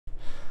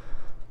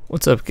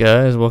What's up,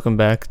 guys? Welcome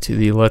back to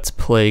the Let's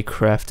Play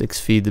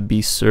Craftix Feed the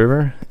Beast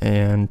server,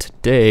 and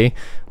today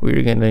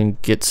we're going to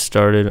get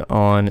started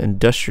on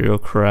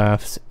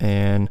IndustrialCraft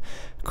and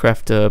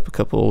craft up a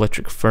couple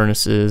electric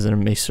furnaces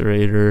and a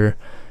macerator.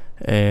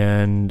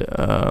 And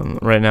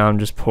right now I'm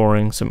just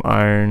pouring some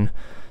iron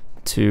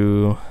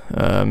to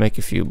make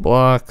a few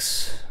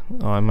blocks.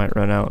 Oh, I might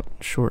run out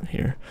short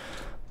here,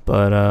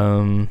 but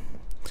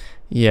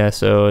yeah,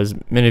 so as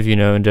many of you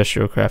know,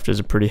 IndustrialCraft is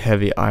a pretty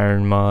heavy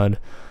iron mod.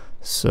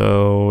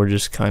 So we're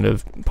just kind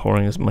of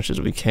pouring as much as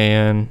we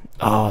can.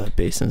 Oh, the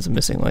basin's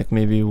missing like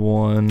maybe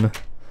one.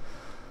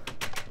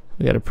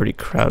 We got a pretty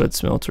crowded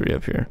smeltery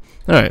up here.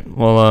 Alright,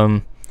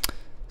 well,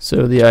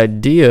 so the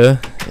idea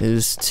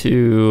is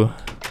to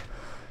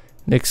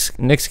Nick's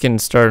getting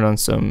started on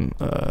some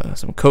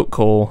coke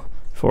coal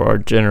for our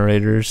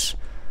generators,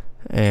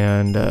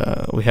 and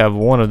we have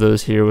one of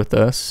those here with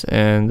us,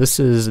 and this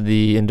is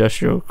the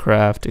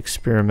IndustrialCraft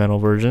experimental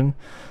version.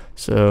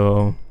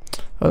 So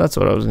oh, that's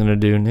what I was gonna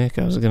do, Nick.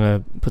 I was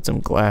gonna put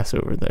some glass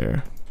over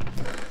there.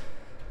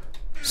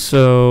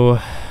 So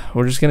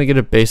we're just gonna get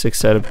a basic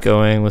setup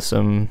going with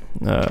some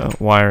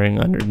wiring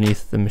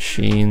underneath the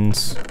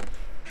machines.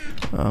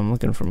 I'm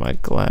looking for my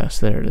glass.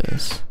 There it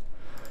is.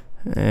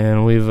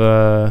 And we've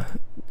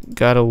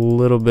got a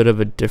little bit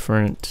of a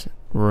different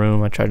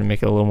room. I tried to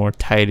make it a little more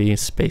tidy,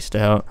 spaced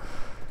out.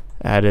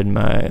 Added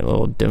my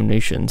little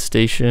donation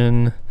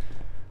station.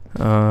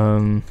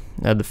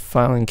 Add the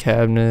filing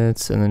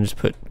cabinets, and then just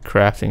put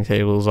crafting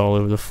tables all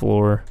over the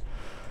floor.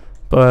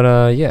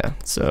 But yeah,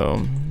 so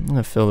I'm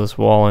gonna fill this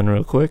wall in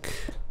real quick.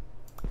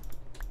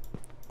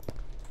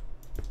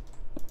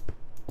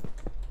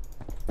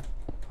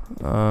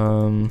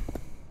 Tell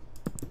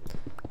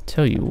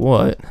you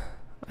what,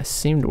 I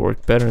seem to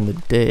work better in the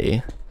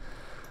day.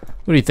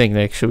 What do you think,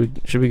 Nick? Should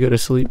we go to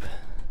sleep?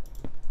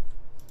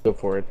 Go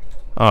for it.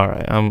 All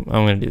right, I'm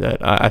gonna do that.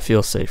 I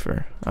feel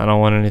safer. I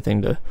don't want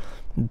anything to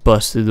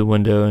bust through the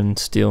window and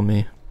steal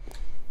me.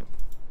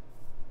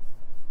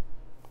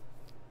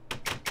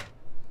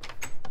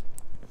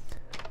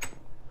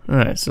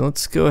 Alright, so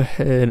let's go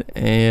ahead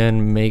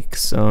and make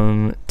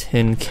some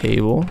tin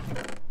cable.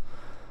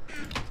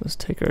 Let's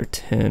take our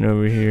tin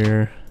over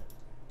here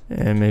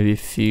and maybe a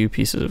few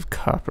pieces of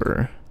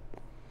copper.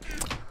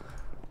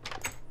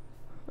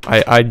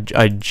 I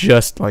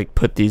just like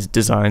put these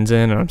designs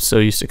in, and I'm so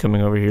used to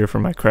coming over here for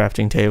my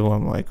crafting table.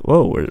 I'm like,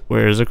 whoa,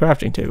 where's a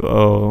crafting table?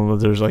 Oh,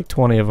 there's like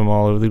 20 of them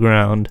all over the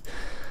ground.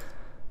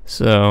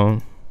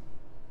 So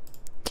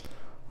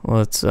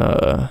let's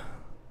come.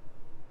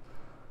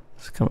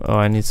 Oh,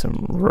 I need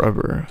some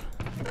rubber.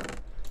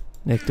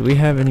 Nick, do we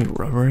have any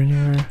rubber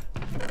anywhere?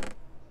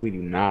 We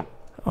do not.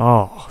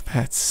 Oh,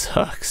 that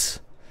sucks.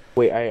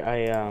 Wait,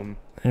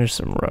 there's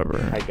some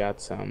rubber. I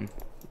got some.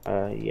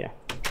 Yeah.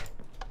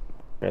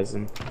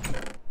 Resin.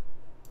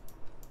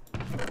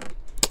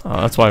 Oh,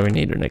 that's why we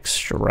need an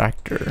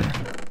extractor.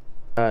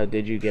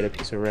 Did you get a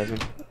piece of resin?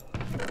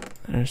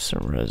 There's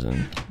some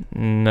resin.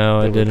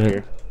 No, I didn't.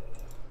 Here.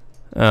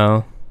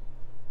 Oh,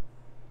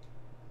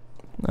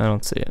 I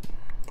don't see it.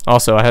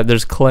 Also,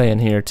 there's clay in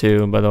here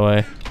too, by the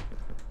way.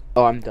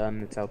 Oh, I'm done.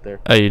 It's out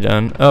there. Oh, you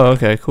done? Oh,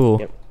 okay, cool.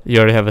 Yep. You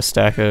already have a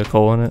stack of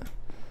coal in it?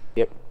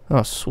 Yep.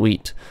 Oh,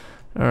 sweet.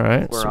 All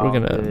right, so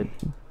we're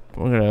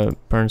gonna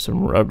burn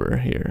some rubber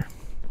here.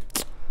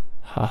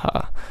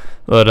 Haha.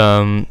 But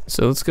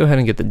so let's go ahead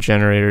and get the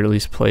generator at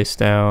least placed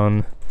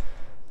down,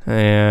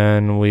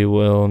 and we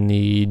will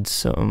need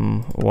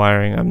some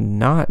wiring. I'm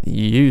not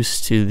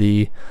used to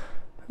the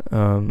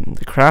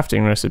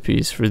crafting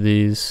recipes for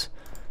these,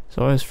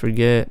 so I always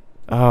forget.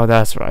 Oh,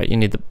 that's right, you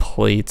need the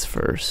plates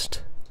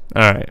first.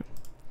 Alright,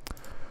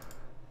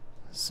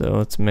 so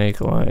let's make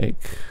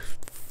like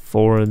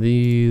 4 of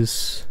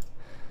these,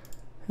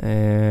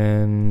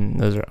 and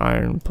those are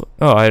iron.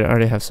 Oh, I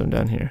already have some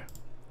down here.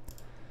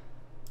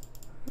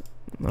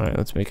 Alright,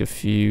 let's make a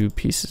few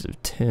pieces of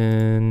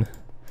tin,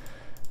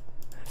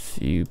 a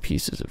few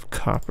pieces of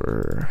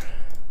copper.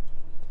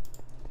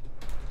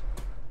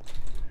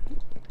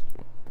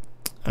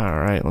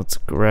 Alright, let's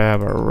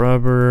grab our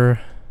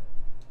rubber,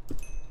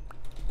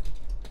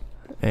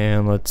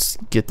 and let's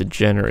get the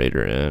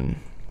generator in.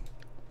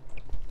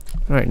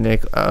 Alright,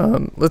 Nick,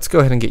 let's go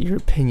ahead and get your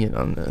opinion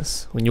on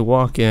this. When you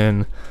walk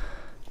in,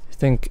 I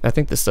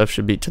think the stuff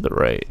should be to the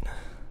right.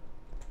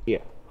 Yeah.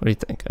 What do you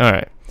think?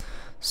 Alright.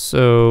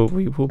 So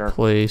we will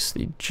place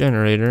the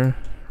generator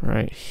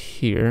right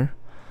here.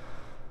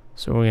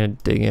 So we're going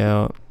to dig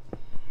out.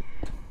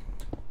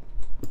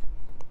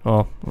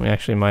 Well, we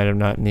actually might have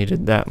not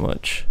needed that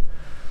much.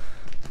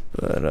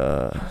 But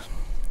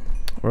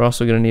we're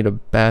also going to need a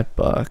bat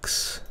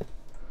box.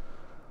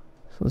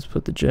 So let's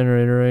put the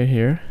generator right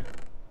here.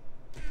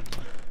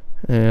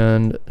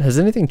 And has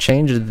anything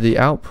changed? Did the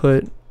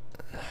output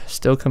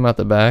still come out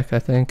the back, I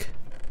think?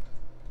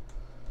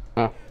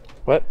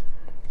 What?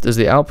 Does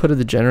the output of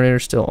the generator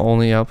still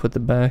only output the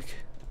back?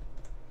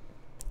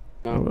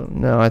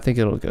 No, I think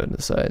it'll go to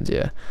the sides.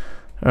 Yeah.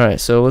 All right,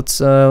 so let's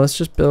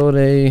just build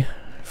a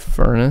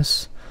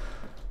furnace.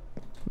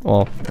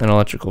 Well, an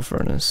electrical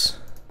furnace.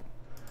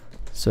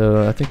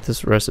 So I think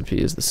this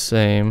recipe is the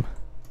same.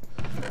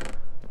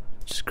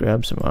 Just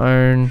grab some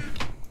iron.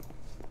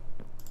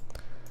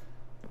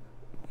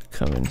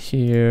 Come in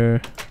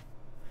here.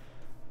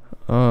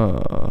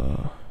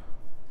 Oh.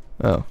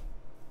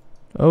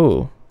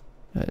 Do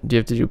you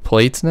have to do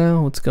plates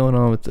now? What's going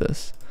on with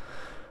this?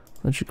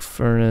 Electric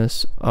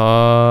furnace.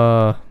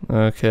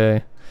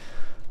 Okay.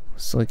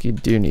 Looks like you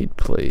do need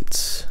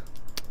plates.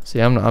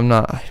 See, I'm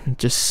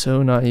just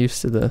so not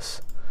used to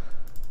this.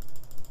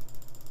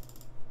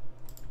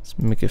 Let's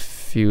make a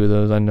few of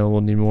those. I know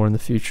we'll need more in the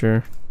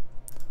future.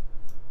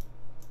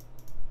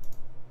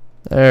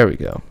 There we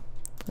go.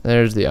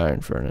 There's the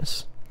iron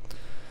furnace.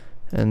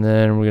 And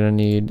then we're gonna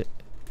need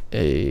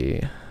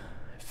a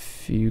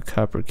few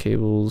copper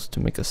cables to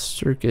make a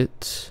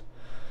circuit.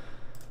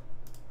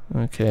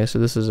 Okay, so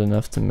this is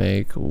enough to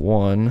make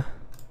one.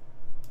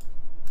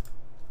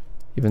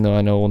 Even though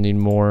I know we'll need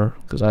more,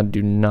 because I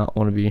do not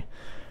want to be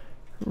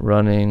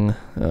running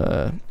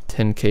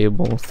 10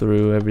 cable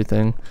through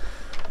everything.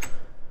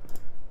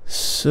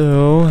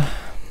 So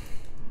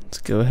let's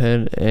go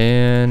ahead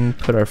and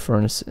put our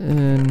furnace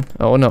in.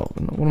 Oh no,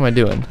 what am I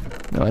doing?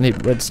 No, I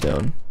need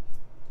redstone.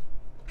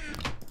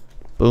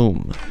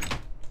 Boom.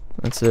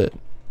 That's it.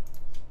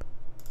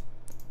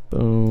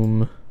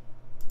 Boom.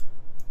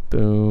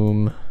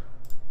 Boom.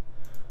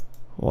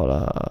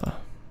 Voila.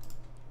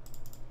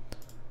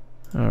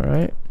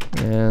 Alright,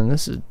 and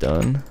this is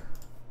done.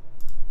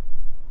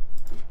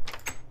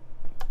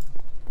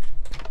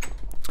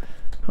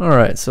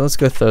 Alright, so let's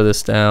go throw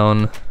this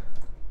down.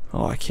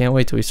 Oh, I can't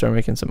wait till we start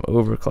making some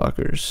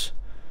overclockers.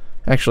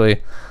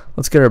 Actually,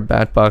 let's get our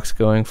bat box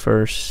going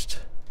first,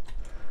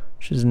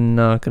 which is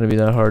not going to be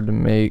that hard to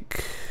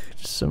make.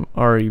 Just some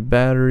RE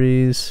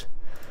batteries,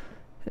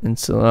 and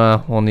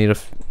so we'll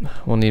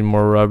need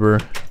more rubber.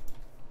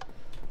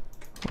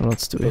 What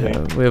else do we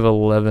have? We have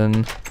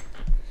 11.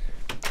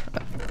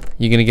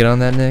 You gonna get on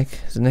that, Nick?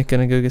 Is Nick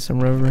gonna go get some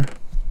rubber?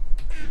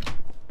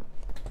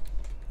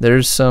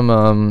 There's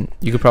some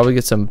you could probably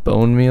get some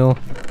bone meal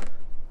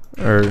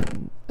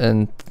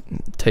and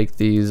take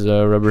these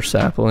rubber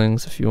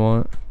saplings if you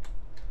want.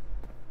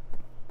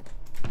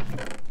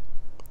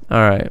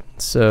 Alright,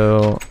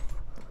 so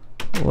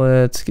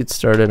let's get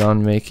started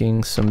on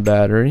making some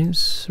batteries.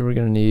 So we're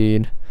gonna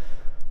need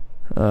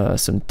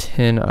some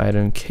tin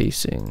item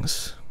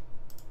casings.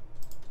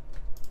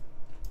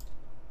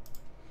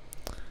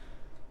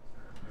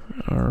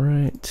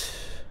 Alright.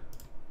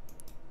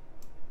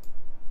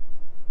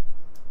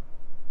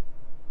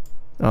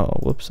 Oh,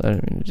 whoops, I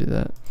didn't mean to do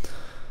that.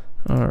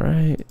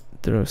 Alright,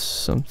 throw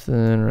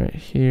something right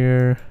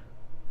here.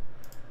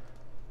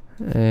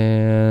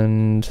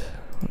 And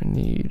we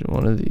need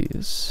one of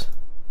these.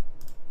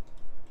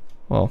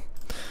 Well,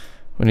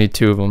 we need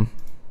two of them.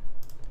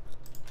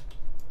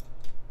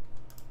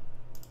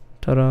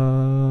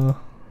 Ta-da!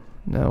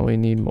 Now we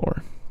need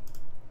more.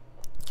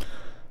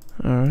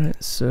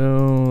 Alright,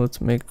 so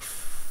let's make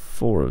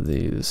 4 of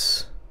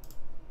these.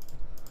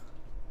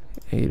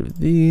 8 of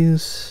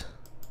these.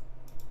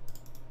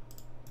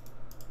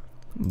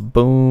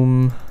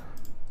 Boom.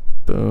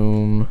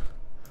 Boom.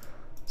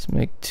 Let's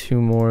make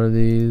 2 more of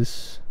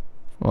these.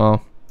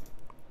 Well,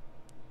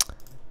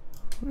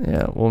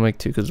 yeah, we'll make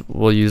 2 because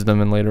we'll use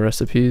them in later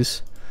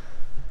recipes.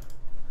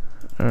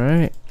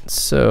 Alright,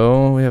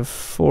 so we have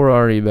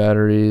 4 RE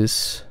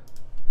batteries.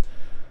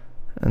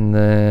 And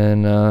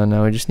then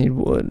now we just need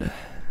wood.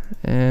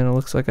 And it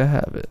looks like I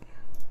have it.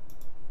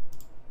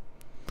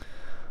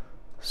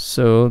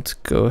 So let's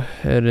go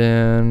ahead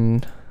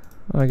and...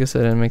 oh, I guess I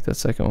didn't make that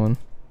second one.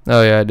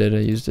 Oh yeah, I did. I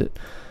used it.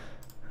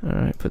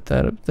 Alright, put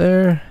that up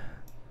there.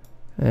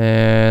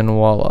 And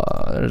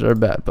voila, there's our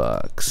bat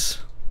box.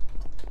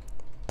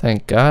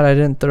 Thank God I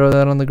didn't throw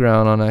that on the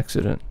ground on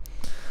accident.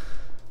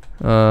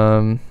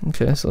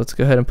 Okay, so let's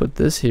go ahead and put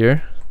this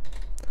here.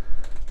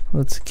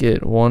 Let's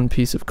get 1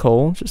 piece of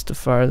coal just to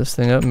fire this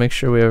thing up, make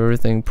sure we have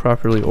everything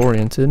properly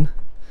oriented.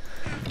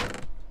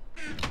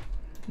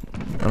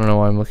 I don't know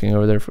why I'm looking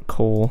over there for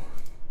coal.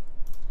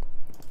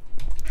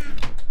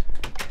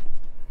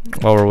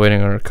 While we're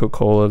waiting on our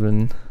Coca-Cola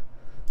oven,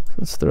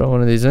 let's throw one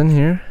of these in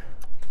here.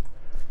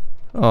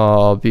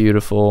 Oh,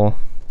 beautiful.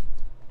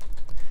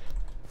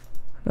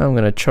 Now I'm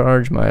gonna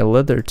charge my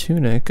leather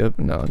tunic up.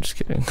 No, I'm just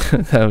kidding.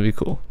 That would be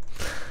cool.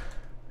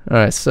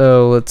 Alright,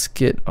 so let's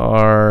get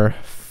our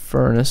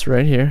furnace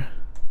right here.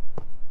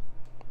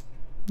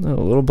 Oh,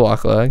 a little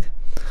block lag.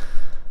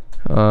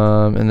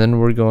 And then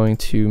we're going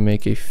to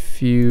make a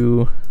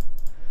few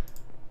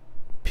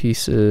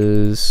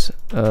pieces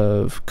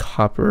of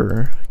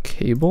copper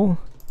cable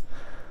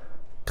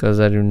because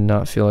I do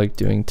not feel like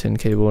doing tin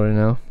cable right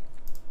now.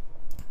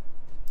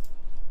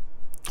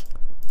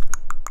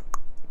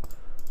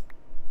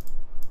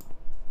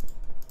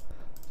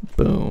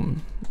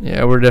 Boom.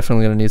 Yeah, we're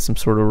definitely gonna need some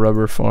sort of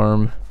rubber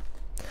farm.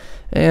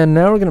 And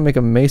now we're gonna make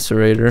a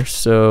macerator,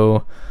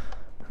 so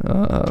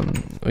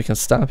we can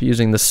stop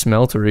using the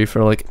smeltery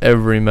for like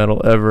every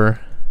metal ever.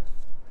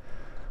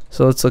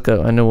 So let's look at,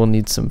 I know we'll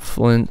need some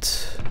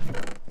flint.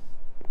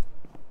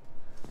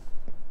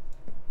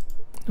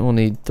 we'll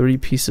need 3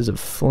 pieces of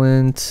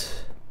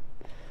flint.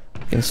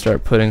 We can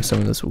start putting some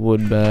of this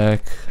wood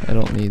back. I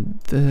don't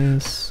need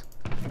this.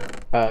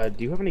 Do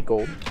you have any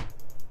gold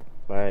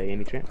by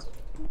any chance?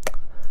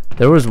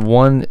 There was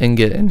 1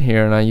 ingot in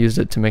here and I used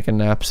it to make a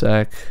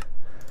knapsack.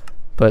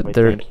 But Wait,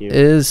 there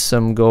is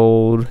some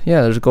gold.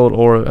 Yeah, there's gold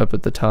ore up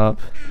at the top.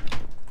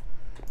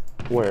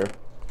 Where?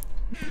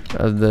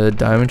 Of the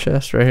diamond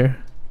chest right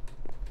here.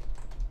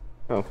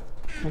 Oh.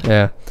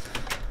 Yeah.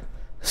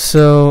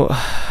 So,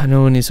 I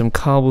know we need some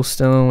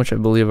cobblestone, which I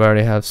believe I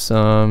already have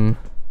some.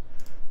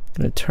 I'm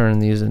gonna turn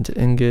these into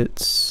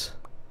ingots.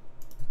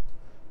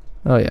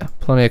 Oh yeah,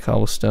 plenty of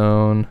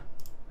cobblestone.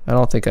 I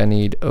don't think I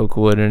need oak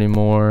wood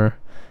anymore.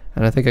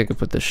 And I think I could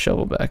put this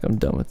shovel back. I'm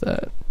done with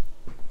that.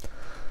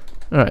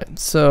 Alright,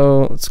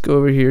 so let's go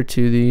over here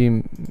to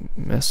the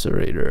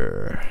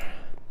macerator.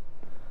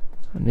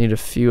 I need a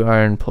few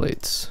iron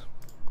plates.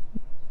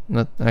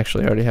 Not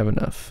actually, I already have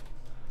enough.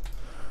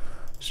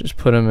 Let's just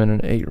put them in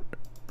an 8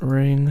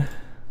 ring.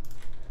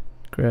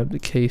 Grab the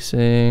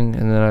casing,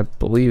 and then I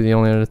believe the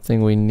only other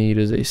thing we need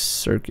is a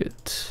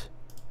circuit.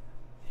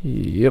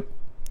 Yep.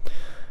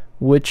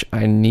 Which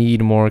I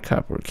need more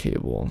copper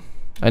cable.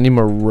 I need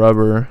more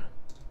rubber.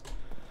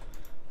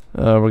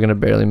 We're gonna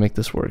barely make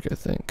this work, I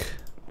think.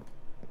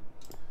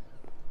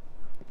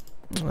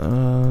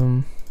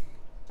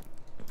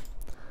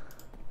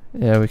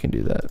 Yeah, we can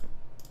do that.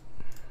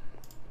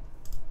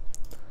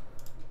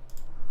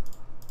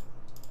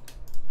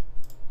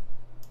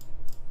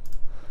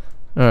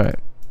 Alright.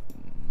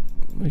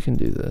 We can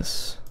do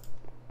this.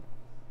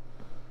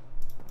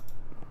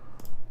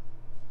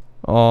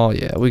 Oh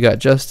yeah, we got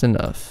just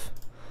enough.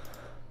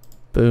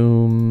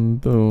 Boom,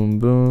 boom,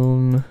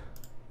 boom.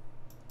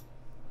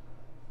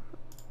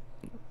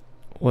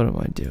 What am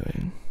I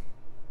doing?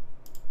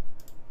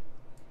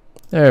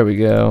 There we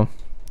go.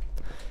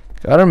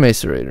 Got our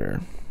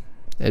macerator.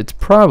 It's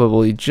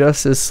probably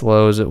just as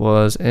slow as it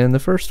was in the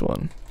first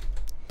one.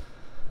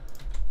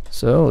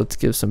 So let's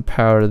give some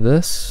power to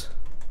this.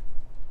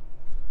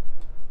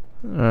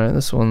 Alright,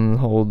 this one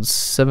holds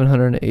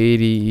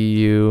 780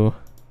 EU.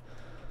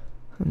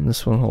 And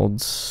this one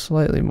holds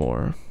slightly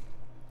more.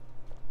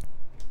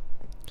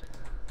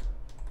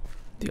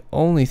 The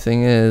only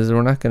thing is,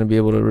 we're not going to be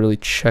able to really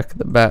check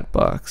the bat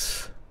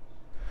box.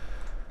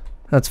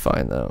 That's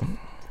fine though.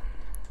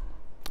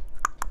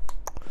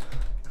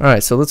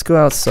 Alright, so let's go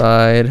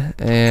outside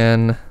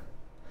and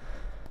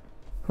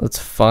let's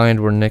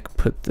find where Nick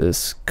put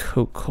this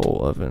coke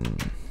hole oven.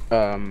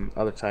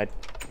 Other side.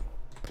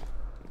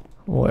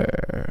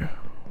 Where?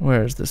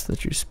 Where is this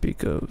that you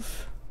speak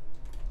of?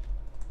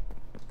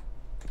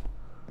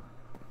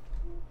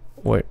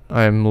 Wait,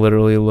 I'm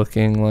literally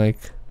looking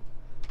like...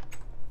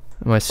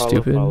 Am I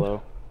stupid?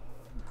 Follow.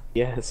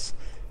 Yes.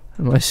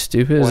 Am I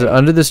stupid? Is it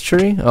under this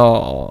tree?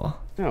 Oh.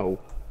 No.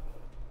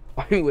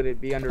 Why would it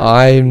be under?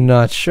 I'm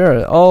not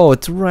sure. Oh,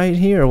 it's right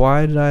here.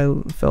 Why did I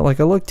felt like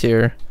I looked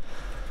here?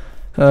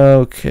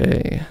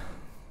 Okay.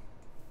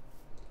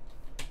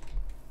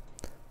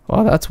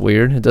 Wow, that's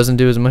weird. It doesn't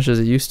do as much as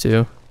it used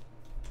to.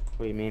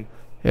 What do you mean?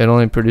 It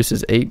only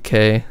produces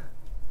 8K.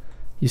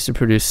 Used to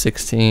produce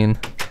 16.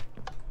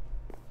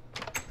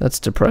 That's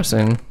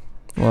depressing.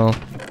 Well,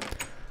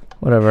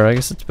 whatever. I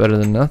guess it's better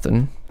than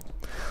nothing.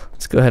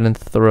 Let's go ahead and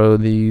throw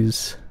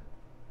these.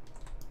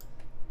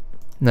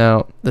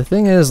 Now, the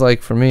thing is,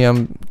 like, for me,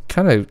 I'm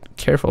kind of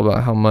careful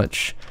about how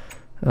much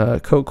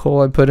coke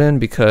coal I put in,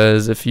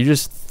 because if you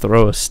just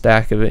throw a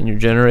stack of it in your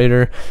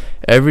generator,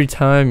 every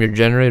time your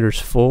generator's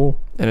full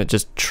and it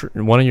just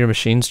one of your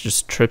machines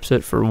just trips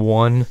it for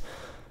one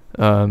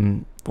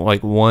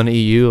like 1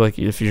 EU, like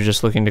if you're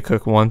just looking to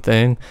cook one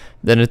thing,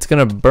 then it's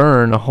gonna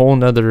burn a whole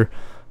nother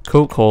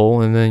coke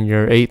hole, and then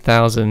your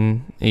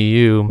 8,000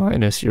 EU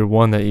minus your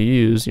one that you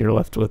use, you're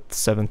left with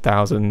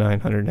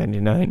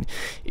 7,999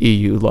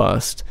 EU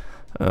lost.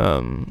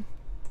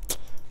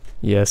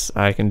 Yes,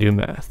 I can do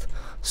math.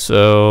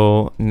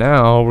 So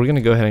now we're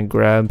gonna go ahead and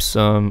grab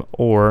some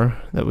ore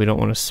that we don't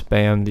want to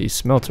spam the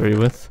smeltery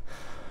with,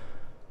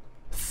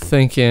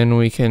 thinking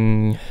we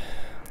can,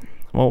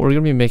 well, we're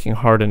gonna be making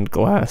hardened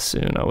glass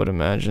soon, I would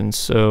imagine,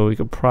 so we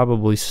could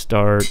probably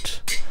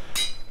start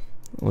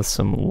with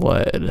some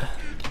lead.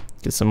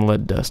 Get some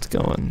lead dust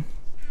going.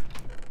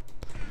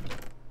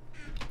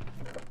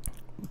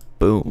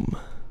 Boom.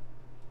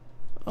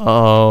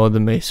 Oh, the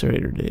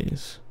macerator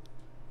days.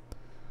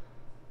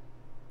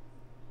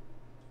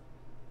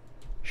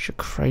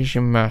 Crazy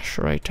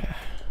macerator.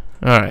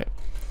 Alright.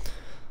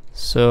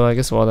 So I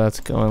guess while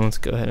that's going, let's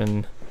go ahead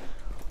and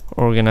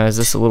organize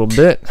this a little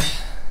bit.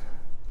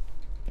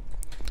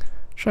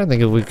 Trying to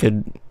think if we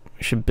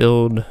should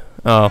build.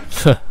 Oh,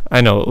 I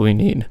know what we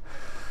need.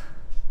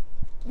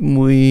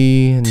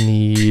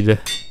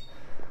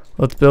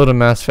 Let's build a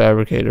mass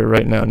fabricator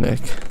right now,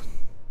 Nick.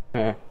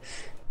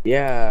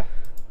 Yeah.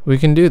 We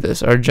can do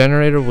this. Our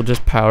generator will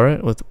just power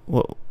it with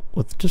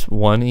just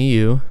 1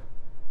 EU.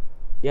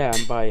 Yeah,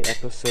 and by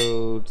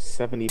episode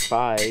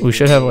 75, we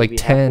should have like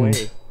 10.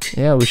 Halfway.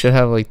 Yeah, we should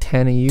have like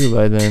 10 EU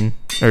by then,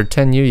 or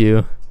 10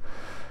 UU.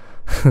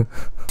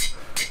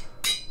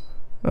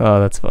 Oh,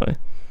 that's funny.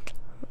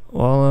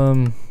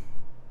 Well,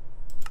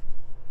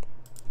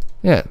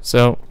 yeah,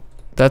 so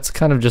that's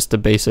kind of just a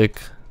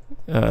basic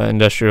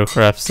industrial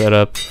craft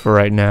setup for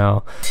right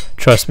now.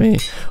 Trust me,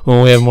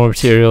 when we have more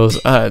materials,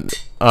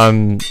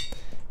 I'm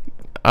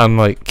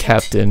like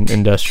Captain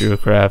Industrial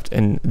Craft,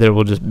 and there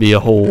will just be a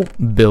whole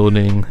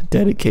building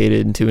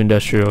dedicated to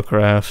industrial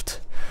craft.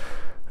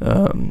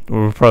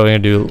 We're probably gonna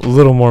do a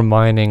little more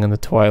mining in the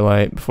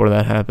twilight before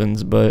that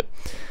happens, but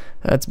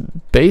that's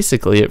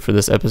basically it for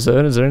this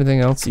episode. Is there anything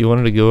else you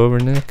wanted to go over,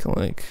 Nick?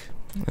 Like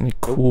any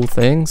cool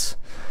things?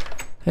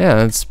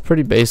 Yeah, it's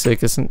pretty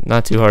basic. It's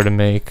not too hard to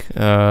make.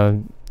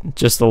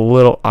 Just a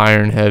little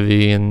iron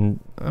heavy, and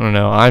I don't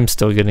know. I'm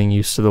still getting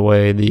used to the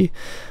way the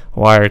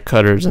wire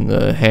cutters and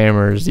the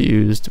hammers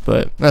used,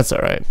 but that's all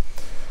right.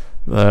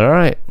 But all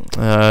right,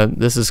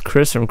 this is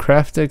Chris from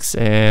Craftix,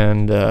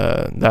 and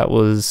that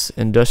was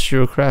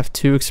IndustrialCraft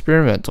 2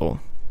 Experimental.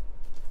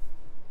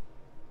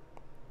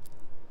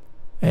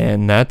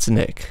 And that's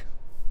Nick.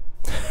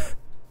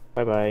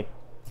 Bye bye.